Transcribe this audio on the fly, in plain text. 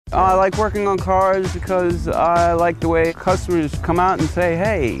I like working on cars because I like the way customers come out and say,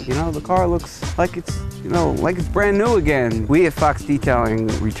 hey, the car looks like it's, like it's brand new again. We at Fox Detailing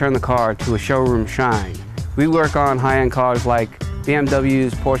return the car to a showroom shine. We work on high-end cars like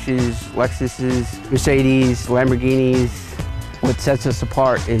BMWs, Porsches, Lexuses, Mercedes, Lamborghinis. What sets us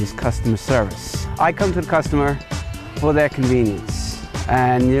apart is customer service. I come to the customer for their convenience,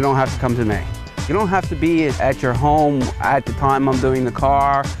 and you don't have to come to me. You don't have to be at your home at the time I'm doing the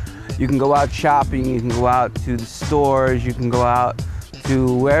car. You can go out shopping, you can go out to the stores, you can go out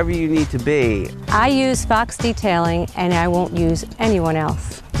to wherever you need to be. I use Fox Detailing and I won't use anyone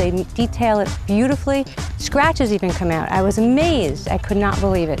else. They detail it beautifully. Scratches even come out. I was amazed. I could not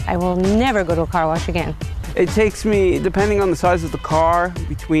believe it. I will never go to a car wash again. It takes me, depending on the size of the car,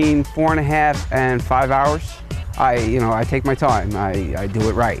 between 4.5 and 5 hours. I take my time. I do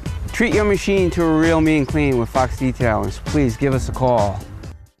it right. Treat your machine to a real mean clean with Fox Detailing. Please give us a call.